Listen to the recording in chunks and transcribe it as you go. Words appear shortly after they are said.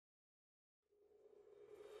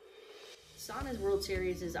ASANA's World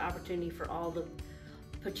Series is an opportunity for all the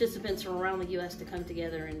participants from around the U.S. to come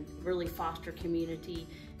together and really foster community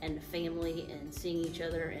and family and seeing each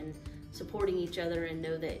other and supporting each other, and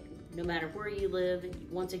know that no matter where you live,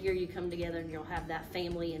 once a year you come together and you'll have that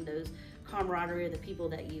family and those camaraderie of the people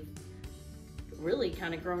that you've really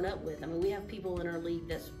kind of grown up with. I mean, we have people in our league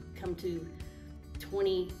that's come to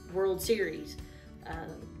 20 World Series.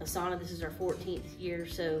 ASANA, this is our 14th year,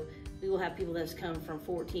 so we will have people that's come from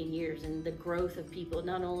 14 years, and the growth of people,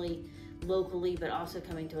 not only locally, but also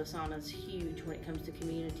coming to ASANA is huge when it comes to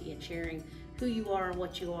community and sharing who you are and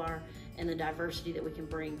what you are and the diversity that we can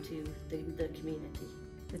bring to the community.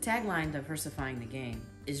 The tagline, diversifying the game,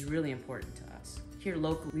 is really important to us. Here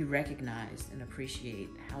locally, we recognize and appreciate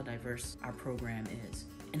how diverse our program is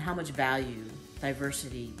and how much value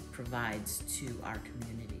diversity provides to our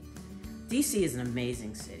community. DC is an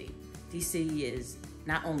amazing city. DC is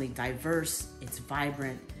not only diverse, it's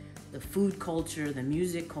vibrant. The food culture, the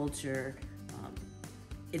music culture,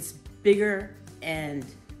 it's bigger and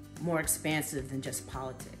more expansive than just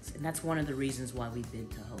politics. And that's one of the reasons why we bid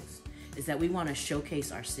to host, is that we want to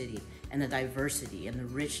showcase our city and the diversity and the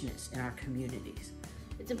richness in our communities.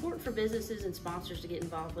 It's important for businesses and sponsors to get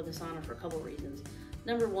involved with ASANA for a couple of reasons.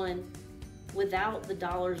 Number one, without the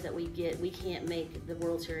dollars that we get, we can't make the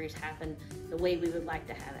World Series happen the way we would like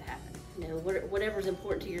to have it happen. You know, whatever's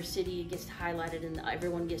important to your city, it gets highlighted and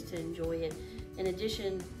everyone gets to enjoy it. In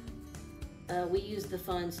addition, we use the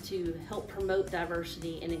funds to help promote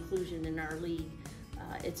diversity and inclusion in our league.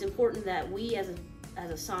 It's important that we as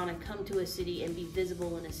ASANA come to a city and be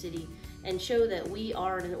visible in a city and show that we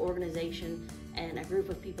are an organization and a group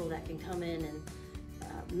of people that can come in and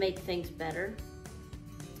make things better.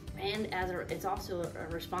 And it's also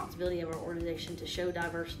a responsibility of our organization to show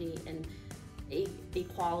diversity and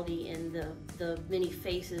equality in the many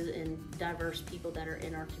faces and diverse people that are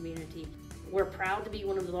in our community. We're proud to be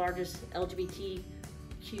one of the largest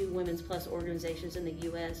LGBTQ Women's Plus organizations in the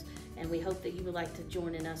U.S., and we hope that you would like to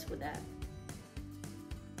join in us with that.